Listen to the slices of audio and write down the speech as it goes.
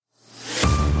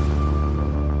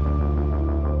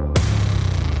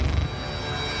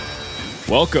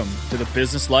Welcome to the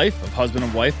Business Life of Husband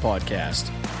and Wife podcast,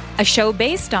 a show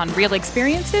based on real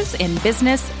experiences in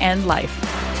business and life.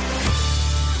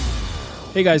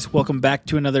 Hey guys, welcome back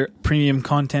to another premium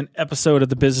content episode of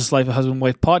the Business Life of Husband and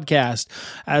Wife podcast.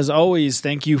 As always,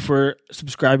 thank you for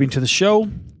subscribing to the show.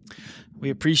 We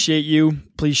appreciate you.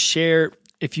 Please share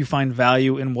if you find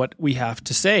value in what we have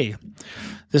to say.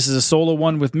 This is a solo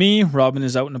one with me. Robin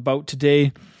is out and about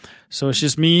today, so it's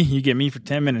just me. You get me for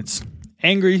 10 minutes.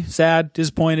 Angry, sad,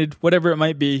 disappointed, whatever it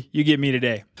might be, you get me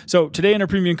today. So today in our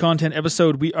premium content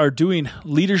episode, we are doing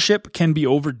leadership can be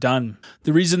overdone.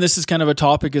 The reason this is kind of a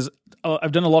topic is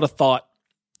I've done a lot of thought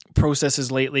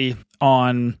processes lately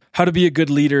on how to be a good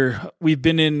leader. We've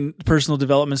been in the personal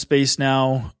development space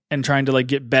now and trying to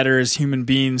get better as human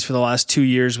beings for the last 2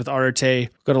 years with Arate.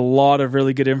 Got a lot of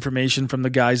really good information from the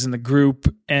guys in the group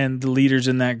and the leaders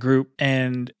in that group.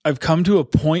 And I've come to a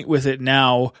point with it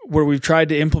now where we've tried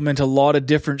to implement a lot of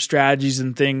different strategies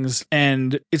and things.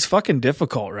 And it's fucking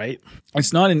difficult, right?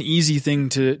 It's not an easy thing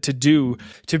to do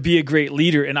to be a great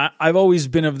leader. And I've always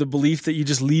been of the belief that you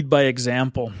just lead by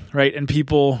example, right? And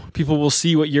people will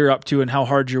see what you're up to and how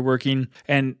hard you're working,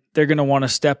 and they're going to want to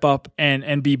step up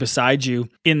and be beside you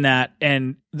in that.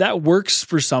 And that works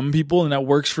for some people and that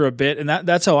works for a bit. And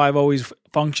that's how I've always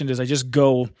functioned, is I just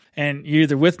go and you're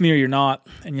either with me or you're not,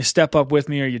 and you step up with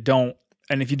me or you don't.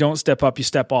 And if you don't step up, you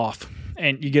step off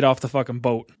and you get off the fucking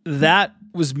boat. That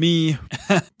was me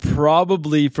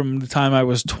probably from the time I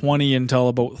was 20 until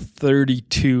about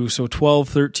 32. So 12,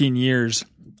 13 years.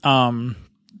 And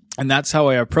that's how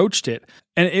I approached it.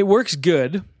 And it works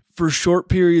good for short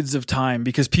periods of time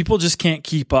because people just can't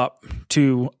keep up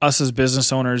to us as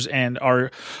business owners and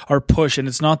our push, and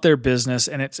it's not their business,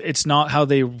 and it's not how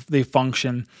they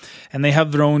function, and they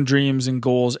have their own dreams and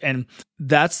goals. And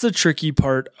that's the tricky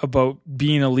part about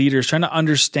being a leader, is trying to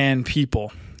understand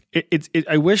people.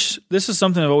 I wish, this is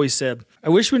something I've always said, I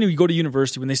wish when you go to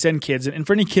university, when they send kids, and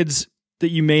for any kids that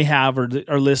you may have or that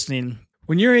are listening,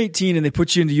 when you're 18 and they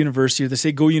put you into university, or they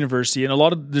say go university,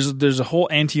 and there's a whole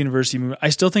anti-university movement. I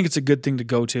still think it's a good thing to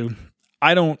go to.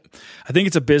 I think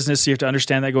it's a business, so you have to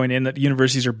understand that going in, that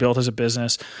universities are built as a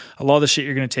business. A lot of the shit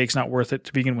you're going to take is not worth it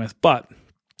to begin with. But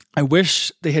I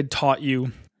wish they had taught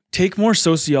you, take more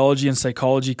sociology and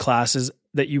psychology classes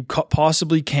that you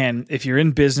possibly can. If you're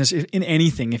in business, in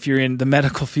anything, if you're in the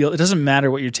medical field, it doesn't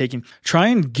matter what you're taking. Try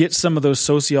and get some of those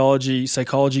sociology,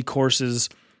 psychology courses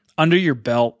under your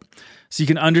belt, so you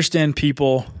can understand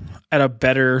people at a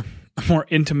better, more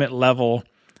intimate level,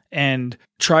 and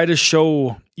try to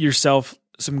show yourself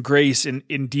some grace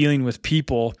in dealing with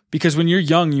people. Because when you're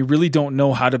young, you really don't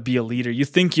know how to be a leader. You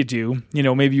think you do.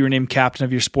 Maybe you were named captain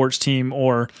of your sports team,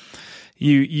 or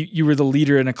you were the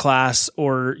leader in a class,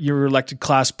 or you were elected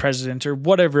class president, or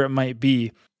whatever it might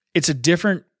be. It's a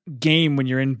different game when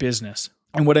you're in business.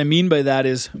 And what I mean by that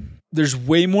is there's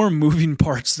way more moving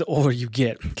parts the older you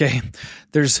get, okay?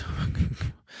 There's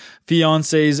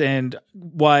fiancés and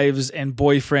wives and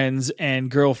boyfriends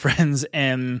and girlfriends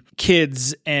and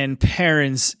kids and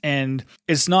parents, and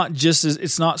it's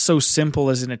not so simple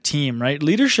as in a team, right?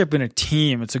 Leadership in a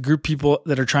team, it's a group of people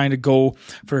that are trying to go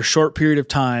for a short period of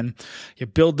time. You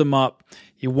build them up.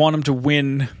 You want them to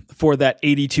win for that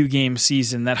 82 game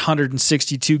season, that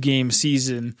 162 game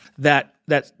season,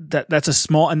 that's a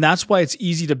small, and that's why it's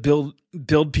easy to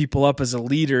build people up as a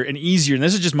leader, and easier, and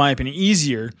this is just my opinion,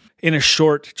 easier in a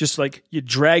short, just you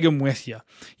drag them with you.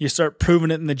 You start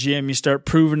proving it in the gym, you start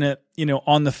proving it,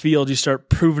 on the field, you start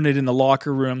proving it in the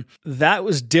locker room. That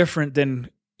was different than,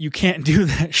 you can't do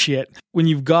that shit when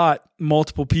you've got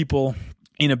multiple people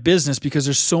in a business, because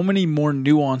there's so many more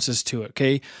nuances to it,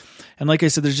 okay? And like I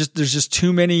said, there's just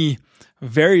too many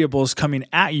variables coming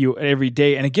at you every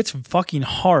day, and it gets fucking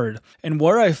hard. And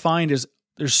what I find is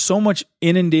there's so much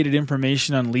inundated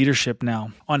information on leadership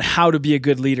now, on how to be a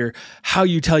good leader, how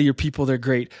you tell your people they're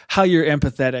great, how you're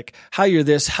empathetic, how you're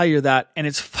this, how you're that, and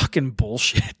it's fucking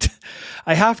bullshit.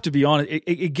 I have to be honest,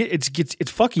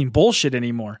 it's fucking bullshit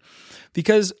anymore,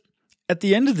 because at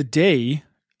the end of the day,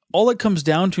 all it comes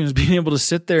down to is being able to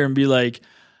sit there and be like,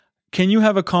 can you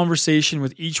have a conversation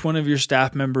with each one of your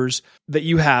staff members that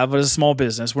you have as a small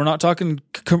business? We're not talking,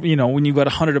 when you've got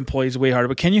 100 employees, way harder,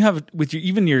 but can you have with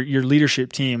your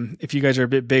leadership team, if you guys are a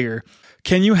bit bigger,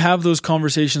 can you have those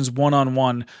conversations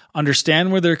one-on-one,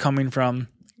 understand where they're coming from,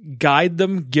 guide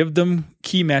them, give them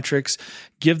key metrics,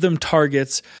 give them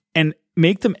targets, and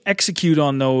make them execute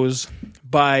on those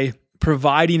by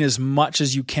providing as much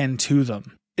as you can to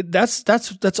them? That's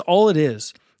all it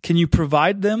is. Can you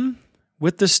provide them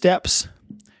with the steps?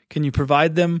 Can you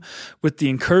provide them with the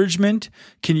encouragement?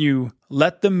 Can you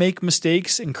let them make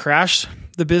mistakes and crash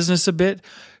the business a bit?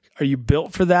 Are you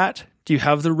built for that? Do you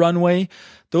have the runway?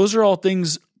 Those are all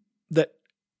things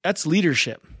that's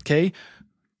leadership. Okay.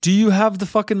 Do you have the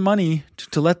fucking money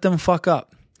to let them fuck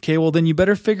up? Okay. Well, then you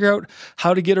better figure out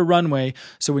how to get a runway.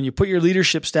 So when you put your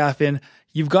leadership staff in,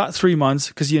 you've got 3 months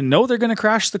because you know they're going to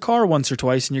crash the car once or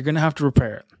twice and you're going to have to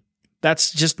repair it.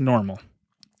 That's just normal.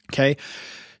 Okay.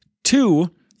 2,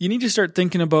 you need to start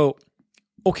thinking about,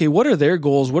 okay, what are their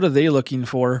goals? What are they looking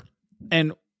for?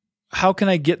 And how can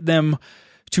I get them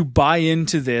to buy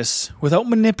into this without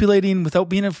manipulating, without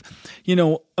being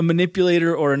a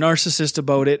manipulator or a narcissist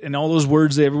about it, and all those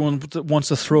words that everyone wants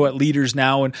to throw at leaders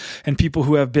now and people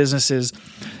who have businesses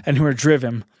and who are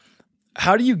driven.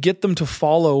 How do you get them to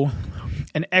follow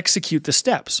and execute the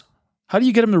steps? How do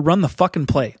you get them to run the fucking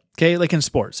play? Okay, like in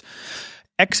sports.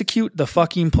 Execute the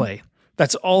fucking play.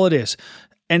 That's all it is.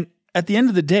 And at the end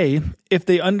of the day, if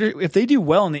they do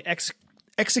well and they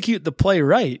execute the play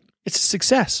right, it's a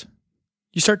success.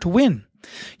 You start to win.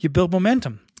 You build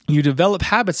momentum. You develop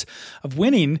habits of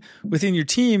winning within your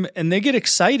team, and they get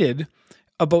excited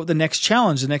about the next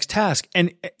challenge, the next task.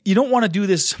 And you don't want to do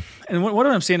this. And what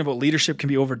I'm saying about leadership can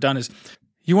be overdone is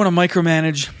you want to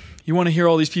micromanage. You want to hear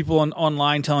all these people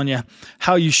online telling you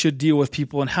how you should deal with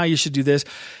people and how you should do this.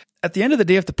 At the end of the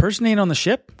day, if the person ain't on the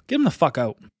ship, get them the fuck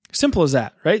out. Simple as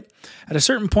that, right? At a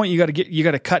certain point, you got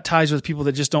to cut ties with people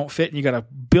that just don't fit, and you got to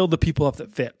build the people up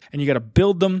that fit, and you got to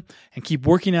build them and keep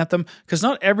working at them, because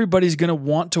not everybody's going to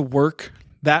want to work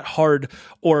that hard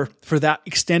or for that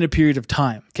extended period of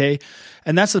time. Okay.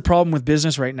 And that's the problem with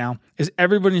business right now, is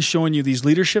everybody's showing you these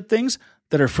leadership things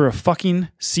that are for a fucking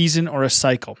season or a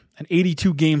cycle, an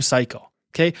 82 game cycle.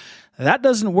 Okay. That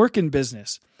doesn't work in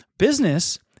business.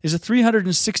 Business is a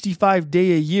 365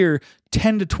 day a year,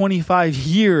 10 to 25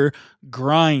 year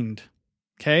grind.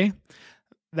 Okay.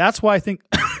 That's why I think,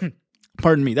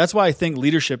 that's why I think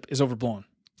leadership is overblown.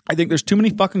 I think there's too many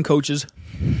fucking coaches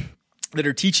that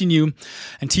are teaching you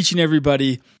and teaching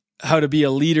everybody how to be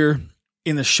a leader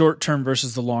in the short term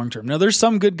versus the long term. Now, there's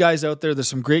some good guys out there. There's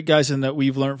some great guys in that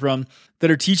we've learned from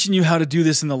that are teaching you how to do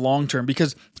this in the long term,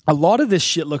 because a lot of this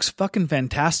shit looks fucking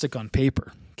fantastic on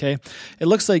paper. Okay. It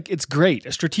looks like it's great.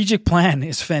 A strategic plan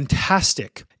is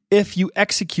fantastic if you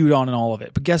execute on all of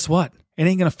it. But guess what? It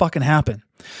ain't going to fucking happen.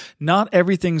 Not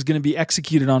everything's going to be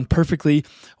executed on perfectly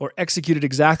or executed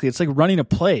exactly. It's like running a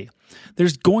play.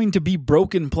 There's going to be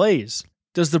broken plays.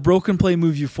 Does the broken play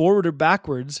move you forward or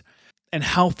backwards? And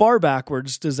how far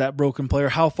backwards does that broken play, or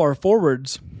how far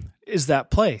forwards is that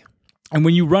play? And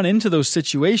when you run into those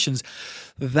situations,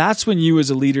 that's when you as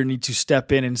a leader need to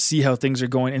step in and see how things are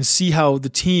going and see how the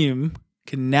team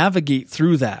can navigate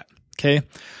through that. Okay.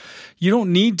 You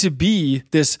don't need to be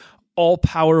this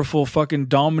all-powerful fucking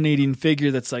dominating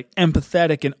figure that's like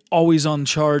empathetic and always on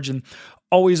charge and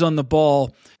always on the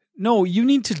ball. No, you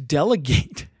need to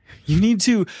delegate. You need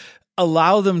to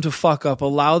allow them to fuck up,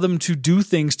 allow them to do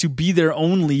things, to be their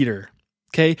own leader.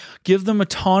 Okay. Give them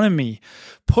autonomy,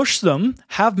 push them,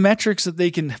 have metrics that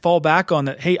they can fall back on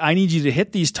that. Hey, I need you to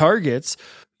hit these targets,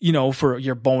 for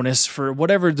your bonus, for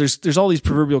whatever. There's all these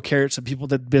proverbial carrots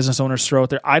that business owners throw out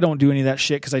there. I don't do any of that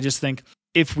shit, because I just think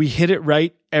if we hit it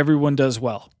right, everyone does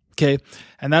well. Okay.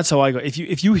 And that's how I go.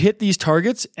 If you hit these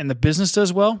targets and the business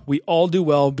does well, we all do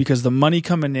well, because the money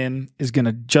coming in is going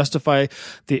to justify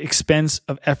the expense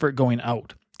of effort going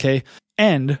out. Okay.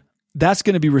 And that's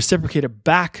going to be reciprocated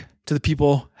back to the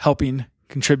people helping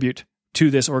contribute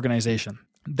to this organization.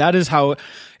 That is how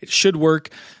it should work.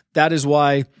 That is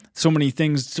why so many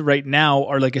things right now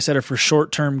are, like I said, are for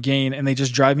short-term gain, and they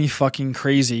just drive me fucking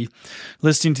crazy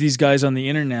listening to these guys on the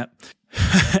internet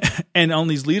and on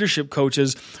these leadership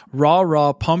coaches,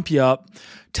 rah, pump you up,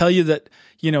 tell you that,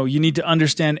 you need to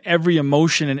understand every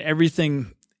emotion and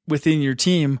everything within your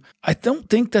team. I don't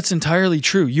think that's entirely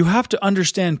true. You have to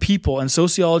understand people, and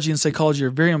sociology and psychology are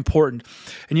very important.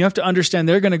 And you have to understand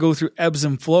they're going to go through ebbs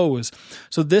and flows.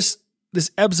 So this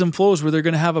ebbs and flows where they're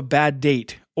going to have a bad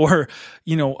date, or,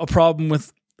 a problem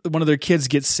with one of their kids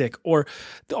gets sick, or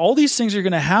all these things are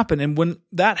going to happen. And when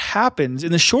that happens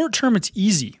in the short term, it's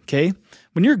easy. Okay.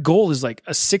 When your goal is like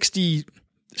a 60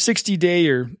 day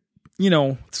or,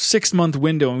 6 month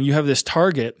window, and you have this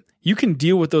target, you can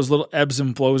deal with those little ebbs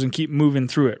and flows and keep moving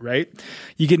through it, right?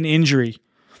 You get an injury,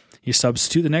 you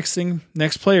substitute the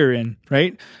next player in,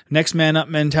 right? Next man up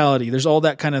mentality. There's all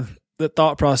that kind of the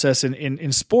thought process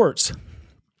in sports.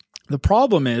 The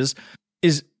problem is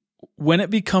when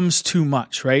it becomes too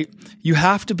much, right? You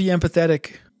have to be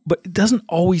empathetic, but it doesn't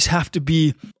always have to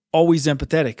be always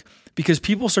empathetic. because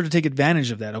people start to take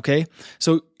advantage of that, okay?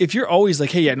 So if you're always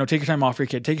like, hey, yeah, no, take your time off for your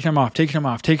kid, take your time off, take your time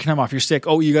off, take your time off, you're sick,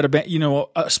 oh, you got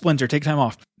a splinter, take time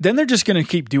off. Then they're just going to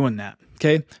keep doing that,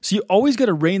 okay? So you always got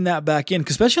to rein that back in,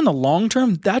 because especially in the long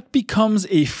term, that becomes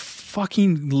a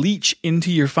fucking leech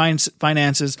into your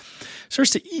finances,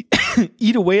 starts to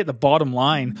eat away at the bottom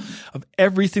line of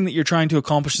everything that you're trying to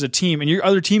accomplish as a team, and your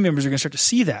other team members are going to start to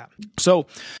see that. So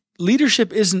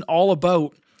leadership isn't all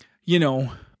about,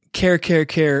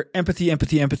 care,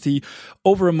 empathy,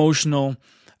 over emotional,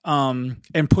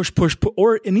 and push,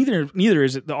 and neither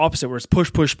is it the opposite where it's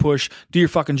push, do your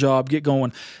fucking job, get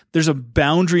going. There's a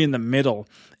boundary in the middle,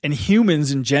 and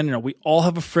humans in general, we all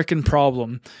have a freaking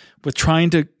problem with trying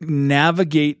to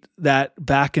navigate that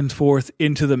back and forth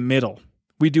into the middle.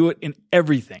 We do it in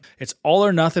everything. It's all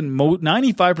or nothing.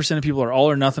 95% of people are all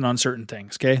or nothing on certain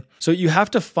things, okay? So you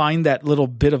have to find that little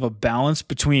bit of a balance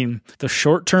between the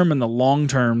short term and the long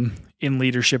term in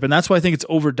leadership. And that's why I think it's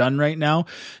overdone right now.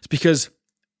 It's because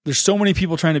there's so many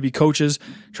people trying to be coaches,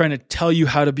 trying to tell you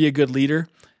how to be a good leader.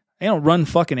 They don't run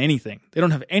fucking anything. They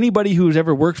don't have anybody who's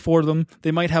ever worked for them.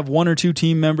 They might have 1 or 2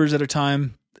 team members at a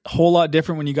time. A whole lot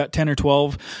different when you got 10 or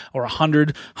 12 or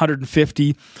 100,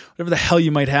 150, whatever the hell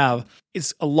you might have.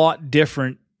 It's a lot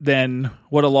different than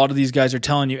what a lot of these guys are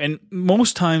telling you. And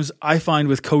most times I find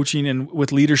with coaching and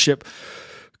with leadership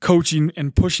coaching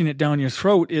and pushing it down your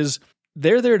throat is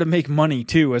they're there to make money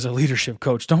too as a leadership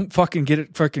coach. Don't fucking get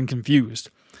it fucking confused.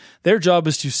 Their job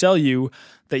is to sell you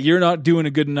that you're not doing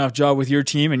a good enough job with your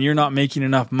team and you're not making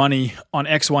enough money on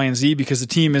X, Y, and Z because the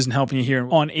team isn't helping you here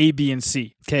on A, B, and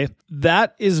C. Okay.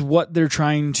 That is what they're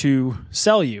trying to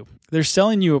sell you. They're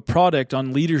selling you a product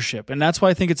on leadership. And that's why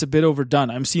I think it's a bit overdone.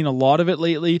 I'm seeing a lot of it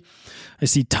lately. I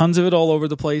see tons of it all over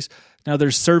the place. Now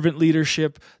there's servant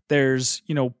leadership. There's,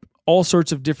 all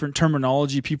sorts of different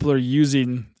terminology people are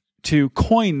using to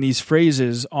coin these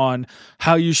phrases on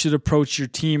how you should approach your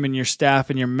team and your staff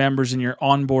and your members and your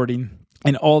onboarding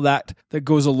and all that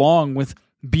goes along with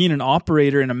being an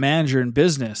operator and a manager in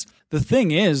business. The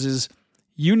thing is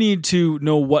you need to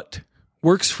know what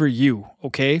works for you,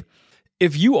 okay?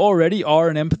 If you already are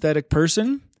an empathetic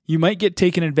person, you might get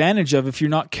taken advantage of if you're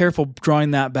not careful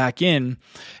drawing that back in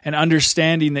and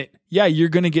understanding that, yeah, you're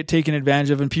going to get taken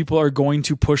advantage of and people are going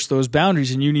to push those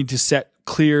boundaries and you need to set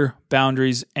clear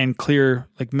boundaries and clear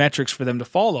metrics for them to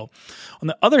follow. On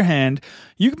the other hand,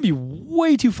 you can be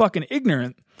way too fucking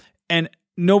ignorant and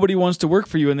nobody wants to work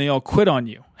for you and they all quit on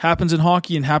you. Happens in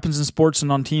hockey and happens in sports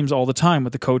and on teams all the time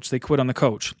with the coach. They quit on the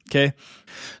coach, okay?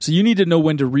 So you need to know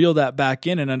when to reel that back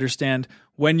in and understand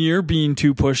when you're being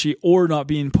too pushy or not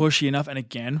being pushy enough. And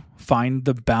again, find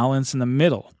the balance in the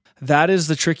middle. That is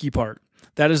the tricky part.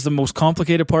 That is the most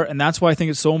complicated part. And that's why I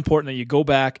think it's so important that you go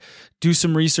back, do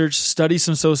some research, study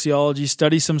some sociology,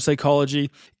 study some psychology,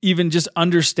 even just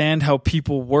understand how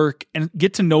people work and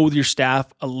get to know your staff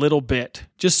a little bit,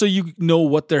 just so you know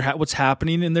what's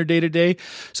happening in their day-to-day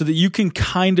so that you can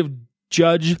kind of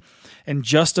judge and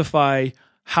justify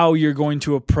how you're going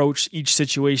to approach each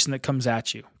situation that comes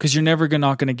at you. Because you're never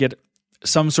not going to get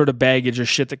some sort of baggage or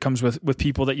shit that comes with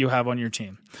people that you have on your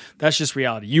team. That's just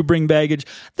reality. You bring baggage,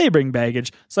 they bring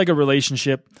baggage. It's like a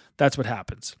relationship. That's what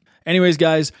happens. Anyways,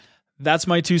 guys, that's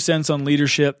my 2 cents on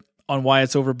leadership, on why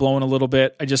it's overblown a little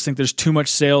bit. I just think there's too much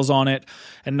sales on it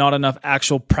and not enough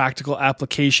actual practical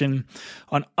application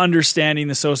on understanding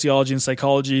the sociology and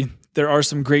psychology. There are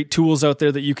some great tools out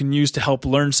there that you can use to help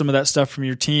learn some of that stuff from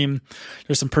your team.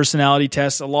 There's some personality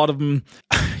tests. A lot of them,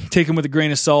 take them with a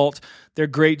grain of salt. They're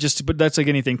great but that's like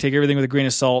anything. Take everything with a grain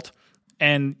of salt.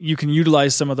 And you can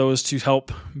utilize some of those to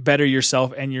help better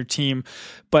yourself and your team.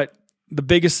 But the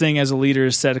biggest thing as a leader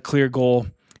is set a clear goal,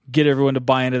 get everyone to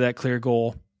buy into that clear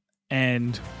goal,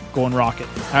 and go and rock it.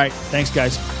 All right. Thanks,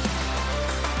 guys.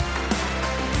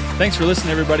 Thanks for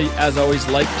listening, everybody. As always,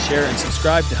 like, share, and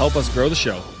subscribe to help us grow the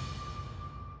show.